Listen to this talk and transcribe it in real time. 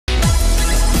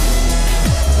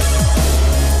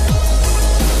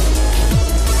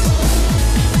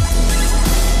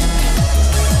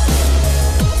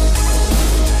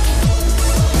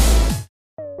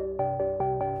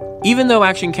Even though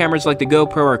action cameras like the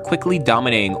GoPro are quickly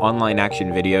dominating online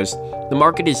action videos, the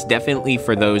market is definitely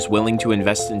for those willing to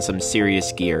invest in some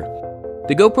serious gear.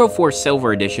 The GoPro 4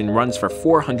 Silver Edition runs for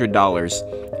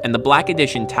 $400, and the Black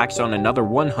Edition tacks on another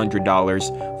 $100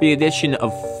 for the addition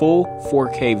of full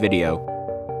 4K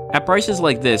video. At prices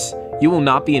like this, you will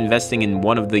not be investing in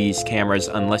one of these cameras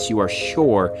unless you are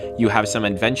sure you have some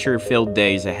adventure-filled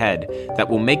days ahead that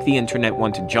will make the internet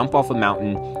want to jump off a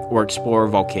mountain or explore a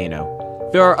volcano.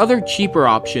 There are other cheaper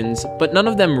options, but none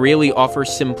of them really offer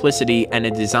simplicity and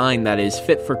a design that is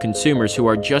fit for consumers who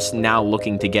are just now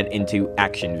looking to get into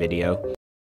action video.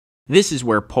 This is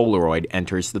where Polaroid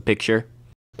enters the picture.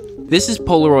 This is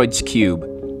Polaroid's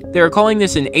Cube. They are calling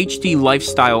this an HD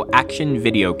lifestyle action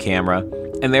video camera,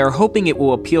 and they are hoping it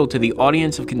will appeal to the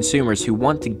audience of consumers who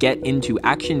want to get into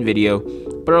action video,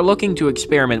 but are looking to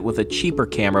experiment with a cheaper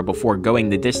camera before going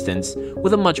the distance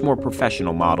with a much more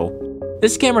professional model.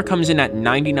 This camera comes in at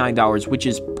 $99, which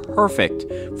is perfect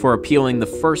for appealing the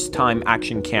first-time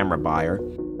action camera buyer.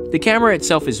 The camera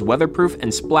itself is weatherproof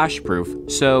and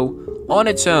splash-proof, so on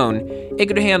its own, it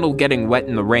could handle getting wet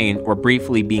in the rain or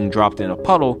briefly being dropped in a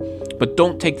puddle, but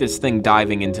don't take this thing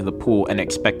diving into the pool and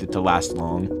expect it to last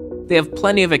long. They have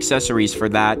plenty of accessories for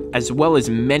that, as well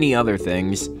as many other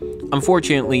things.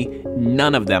 Unfortunately,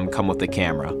 none of them come with the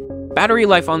camera. Battery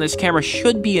life on this camera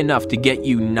should be enough to get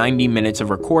you 90 minutes of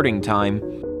recording time.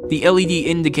 The LED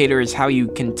indicator is how you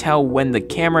can tell when the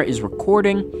camera is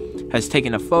recording, has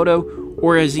taken a photo,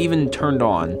 or has even turned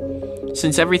on.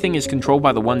 Since everything is controlled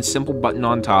by the one simple button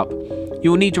on top,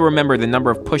 you will need to remember the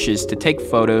number of pushes to take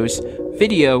photos,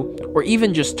 video, or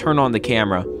even just turn on the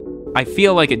camera. I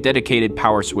feel like a dedicated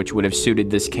power switch would have suited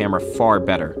this camera far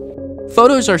better.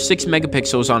 Photos are 6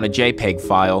 megapixels on a JPEG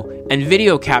file, and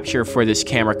video capture for this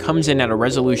camera comes in at a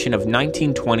resolution of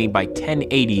 1920 by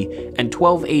 1080 and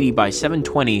 1280 by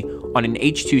 720 on an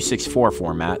H.264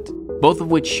 format, both of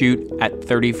which shoot at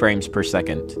 30 frames per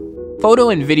second. Photo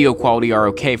and video quality are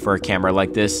okay for a camera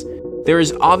like this. There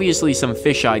is obviously some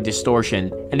fisheye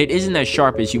distortion, and it isn't as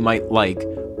sharp as you might like,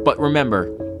 but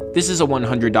remember, this is a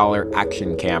 $100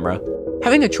 action camera.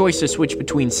 Having a choice to switch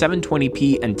between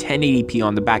 720p and 1080p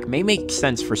on the back may make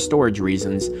sense for storage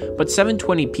reasons, but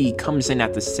 720p comes in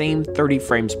at the same 30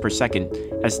 frames per second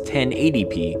as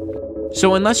 1080p.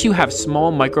 So unless you have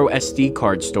small micro SD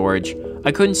card storage,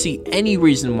 I couldn't see any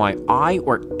reason why I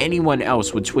or anyone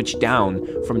else would switch down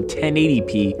from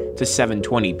 1080p to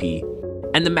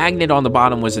 720p. And the magnet on the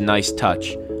bottom was a nice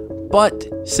touch. But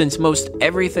since most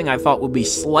everything I thought would be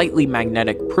slightly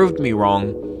magnetic proved me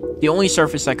wrong, the only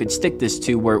surface I could stick this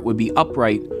to where it would be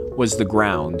upright was the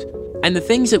ground. And the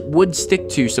things it would stick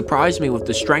to surprised me with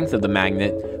the strength of the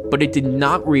magnet, but it did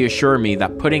not reassure me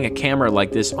that putting a camera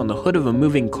like this on the hood of a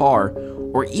moving car,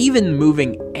 or even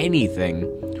moving anything,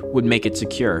 would make it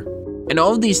secure. And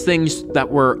all of these things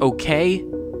that were okay,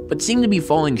 but seemed to be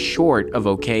falling short of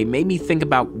okay, made me think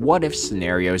about what-if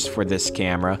scenarios for this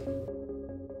camera.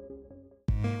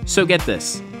 So get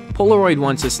this. Polaroid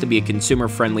wants us to be a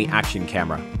consumer-friendly action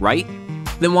camera, right?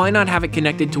 Then why not have it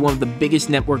connected to one of the biggest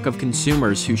network of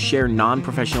consumers who share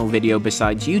non-professional video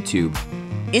besides YouTube?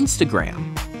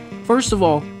 Instagram. First of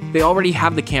all, they already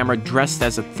have the camera dressed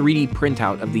as a 3D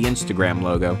printout of the Instagram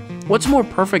logo. What's more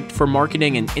perfect for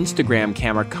marketing an Instagram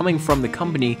camera coming from the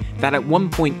company that at one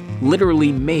point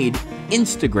literally made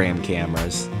Instagram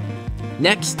cameras?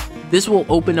 Next, this will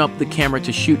open up the camera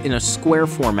to shoot in a square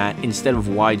format instead of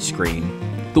widescreen.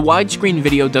 The widescreen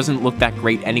video doesn't look that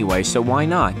great anyway, so why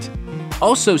not?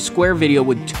 Also, square video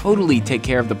would totally take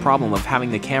care of the problem of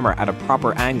having the camera at a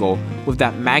proper angle with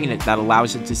that magnet that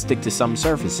allows it to stick to some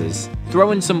surfaces.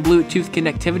 Throw in some Bluetooth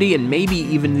connectivity and maybe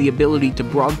even the ability to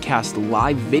broadcast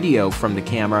live video from the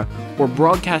camera or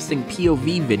broadcasting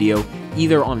POV video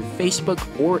either on Facebook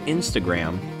or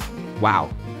Instagram.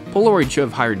 Wow, Polaroid should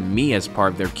have hired me as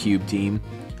part of their Cube team.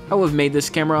 I would have made this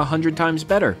camera 100 times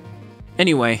better.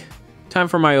 Anyway, time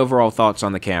for my overall thoughts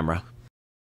on the camera.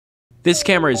 This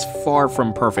camera is far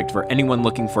from perfect for anyone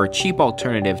looking for a cheap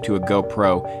alternative to a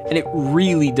GoPro, and it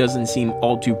really doesn't seem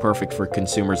all too perfect for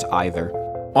consumers either.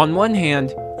 On one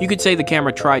hand, you could say the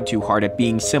camera tried too hard at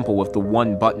being simple with the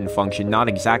one button function not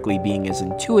exactly being as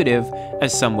intuitive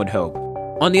as some would hope.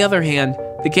 On the other hand,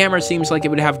 the camera seems like it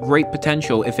would have great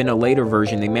potential if in a later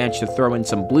version they managed to throw in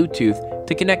some Bluetooth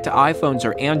to connect to iPhones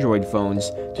or Android phones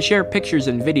to share pictures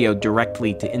and video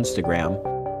directly to Instagram.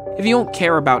 If you don't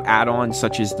care about add-ons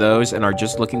such as those and are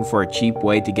just looking for a cheap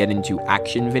way to get into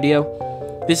action video,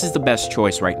 this is the best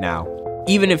choice right now,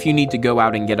 even if you need to go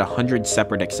out and get 100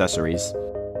 separate accessories.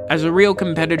 As a real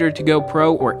competitor to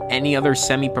GoPro or any other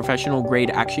semi-professional grade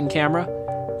action camera,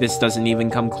 this doesn't even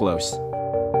come close.